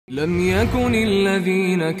لم يكن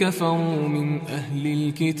الذين كفروا من أهل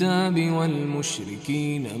الكتاب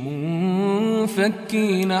والمشركين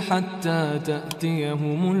منفكين حتى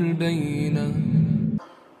تأتيهم البينة.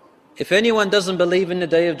 If anyone doesn't believe in the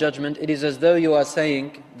Day of Judgment, it is as though you are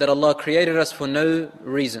saying that Allah created us for no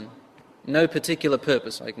reason, no particular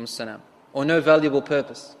purpose, or no valuable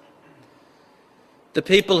purpose. The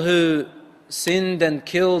people who sinned and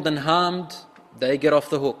killed and harmed, they get off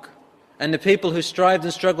the hook. And the people who strived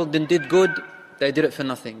and struggled and did good, they did it for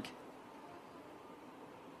nothing.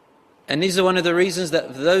 And these are one of the reasons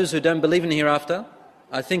that those who don't believe in the hereafter,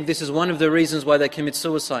 I think this is one of the reasons why they commit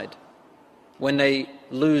suicide. When they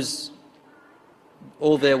lose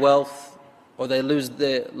all their wealth, or they lose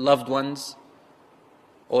their loved ones,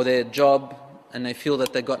 or their job, and they feel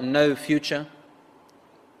that they've got no future.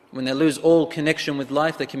 When they lose all connection with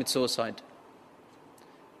life, they commit suicide.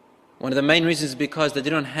 One of the main reasons is because they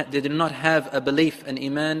do not have a belief and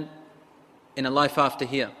iman in a life after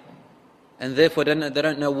here. And therefore they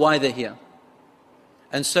don't know why they're here.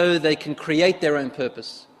 And so they can create their own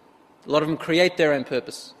purpose. A lot of them create their own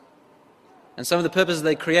purpose. And some of the purposes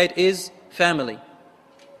they create is family.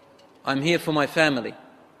 I'm here for my family.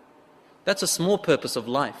 That's a small purpose of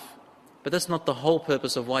life. But that's not the whole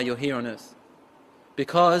purpose of why you're here on earth.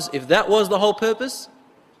 Because if that was the whole purpose,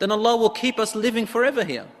 then Allah will keep us living forever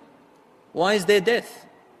here. Why is there death?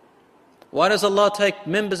 Why does Allah take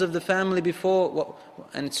members of the family before,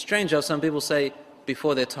 and it's strange how some people say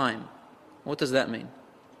before their time. What does that mean?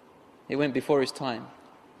 He went before his time.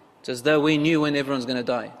 It's as though we knew when everyone's going to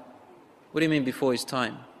die. What do you mean before his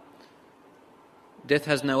time? Death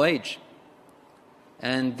has no age.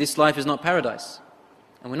 And this life is not paradise.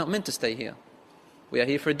 And we're not meant to stay here. We are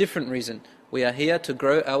here for a different reason. We are here to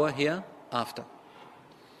grow our hereafter.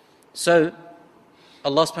 So,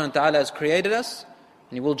 Allah subhanahu wa ta'ala has created us,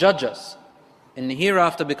 and He will judge us in the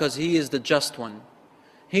hereafter because He is the just one.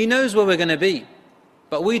 He knows where we're going to be,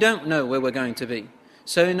 but we don't know where we're going to be.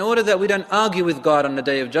 So in order that we don't argue with God on the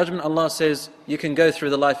Day of Judgment, Allah says, you can go through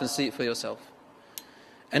the life and see it for yourself.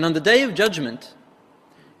 And on the Day of Judgment,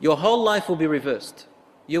 your whole life will be reversed.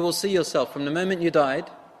 You will see yourself, from the moment you died,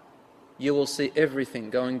 you will see everything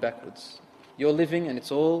going backwards. You're living and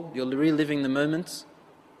you're reliving the moments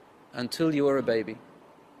until you are a baby.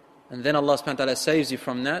 And then Allah subhanahu wa ta'ala saves you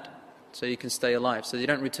from that, so you can stay alive. So you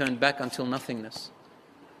don't return back until nothingness.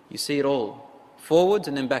 You see it all, forwards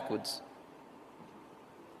and then backwards.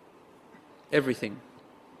 Everything.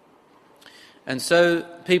 And so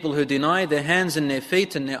people who deny, their hands and their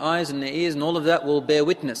feet and their eyes and their ears and all of that will bear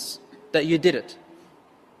witness that you did it.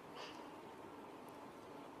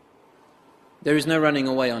 There is no running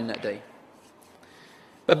away on that day.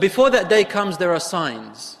 But before that day comes, there are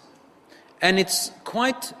signs. And it's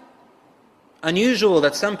quite unusual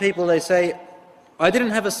that some people, they say, I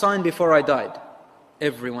didn't have a sign before I died.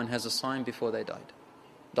 Everyone has a sign before they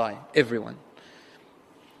die. Everyone.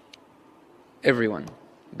 Everyone.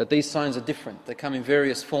 But these signs are different. They come in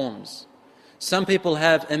various forms. Some people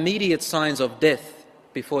have immediate signs of death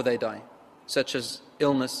before they die, such as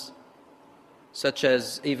illness, such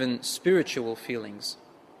as even spiritual feelings.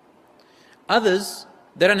 Others,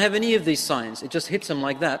 they don't have any of these signs. It just hits them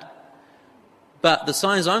like that. But the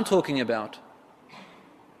signs I'm talking about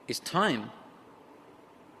is time.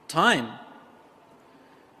 Time.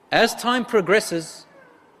 As time progresses,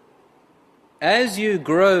 as you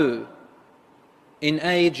grow in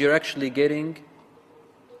age, you're actually getting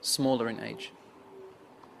smaller in age.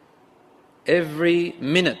 Every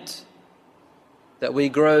minute that we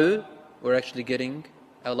grow,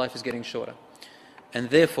 our life is getting shorter. And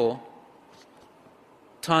therefore,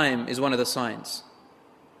 time is one of the signs.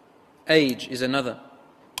 Age is another.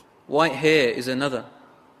 White hair is another.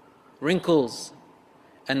 Wrinkles.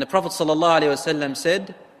 And the Prophet ﷺ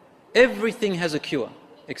said, everything has a cure,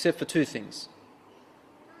 except for two things.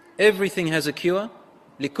 Everything has a cure.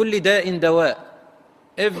 لِكُلِّ دَاءٍ دَوَاءٍ.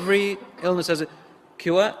 Every illness has a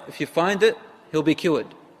cure. If you find it, he'll be cured.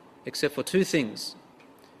 Except for two things.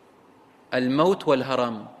 Al-Maut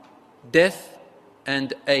wal-Haram. Death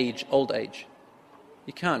and age, old age.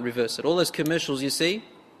 You can't reverse it. All those commercials you see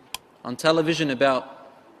on television about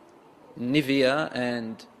Nivea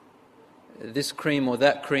and this cream or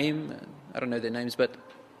that cream, I don't know their names, but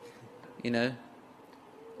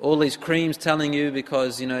all these creams telling you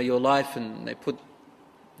because your life, and they put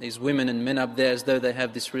these women and men up there as though they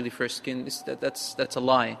have this really fresh skin. That's a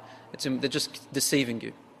lie. They're just deceiving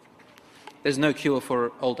you. There's no cure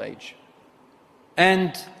for old age.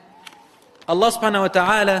 And Allah subhanahu wa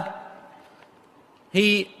ta'ala,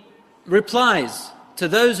 He replies to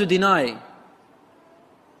those who deny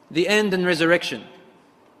the end and resurrection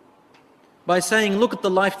by saying, look at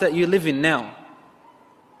the life that you live in now.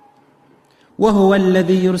 وهو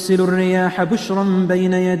الذي يرسل الرياح بشرا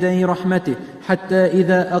بين يدي رحمته حتى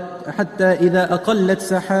إذا أقلت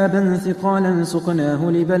سحابا ثقالا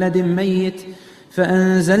سقناه لبلد ميت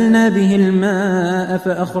فأنزلنا به الماء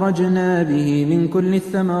فأخرجنا به من كل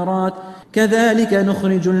الثمرات كذلك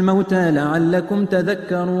نخرج الموتى لعلكم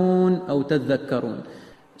تذكرون أو تذكرون.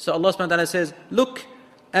 So Allah subhanahu wa ta'ala says, look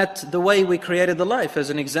at the way we created the life as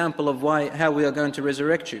an example of how we are going to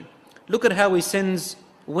resurrect you. Look at how He sends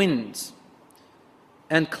winds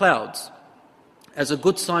and clouds as a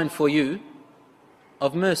good sign for you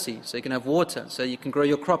of mercy, so you can have water, so you can grow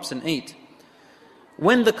your crops and eat.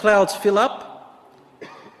 When the clouds fill up,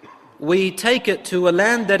 we take it to a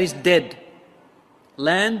land that is dead,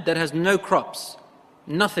 land that has no crops,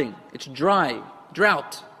 nothing, it's dry,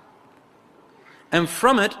 drought. And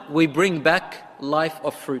from it we bring back life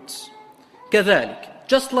of fruits. كذلك,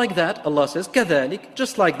 just like that, Allah says, كذلك,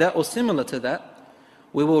 just like that or similar to that,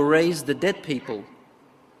 we will raise the dead people.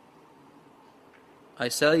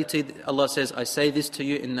 Allah says, I say this to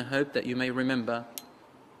you in the hope that you may remember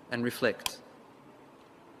and reflect.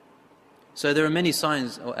 So there are many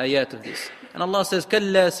signs or ayat of this. And Allah says,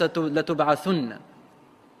 كَلَّا لَتُبْعَثُنَّ.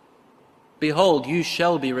 Behold, you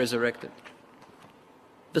shall be resurrected.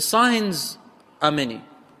 The signs are many.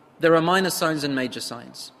 There are minor signs and major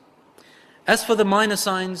signs. As for the minor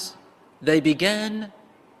signs, they began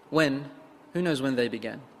when? Who knows when they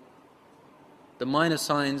began? The minor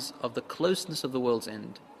signs of the closeness of the world's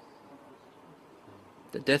end.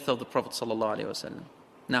 The death of the Prophet ﷺ.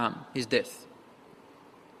 Naam, his death.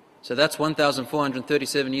 So that's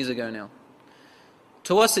 1,437 years ago now.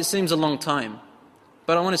 To us it seems a long time,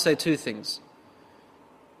 but I want to say two things.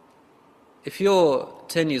 If you're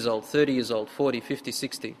 10 years old, 30 years old, 40, 50,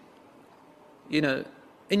 60,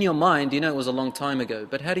 in your mind, it was a long time ago,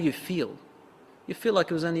 but how do you feel? You feel like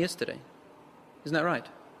it was only yesterday. Isn't that right?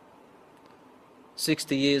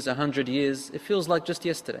 60 years, 100 years, it feels like just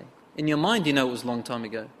yesterday. In your mind, it was a long time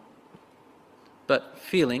ago. But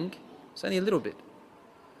feeling, it's only a little bit.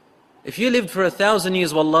 If you lived for 1,000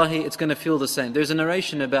 years, wallahi, it's going to feel the same. There's a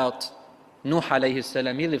narration about Nuh alayhi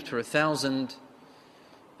salam. He lived for 1,000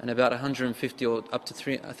 and about 150 or up to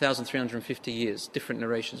 1,350 years. Different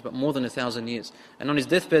narrations, but more than 1,000 years. And on his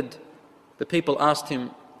deathbed, the people asked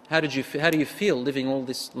him, how do you feel living all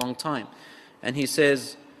this long time? And he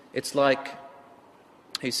says, it's like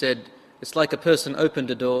a person opened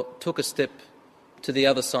a door, took a step to the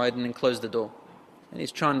other side and then closed the door. And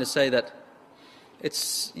he's trying to say that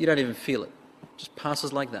you don't even feel it. It just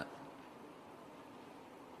passes like that.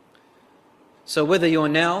 So whether you're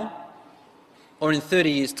now or in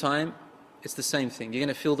 30 years' time, it's the same thing. You're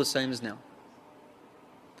going to feel the same as now.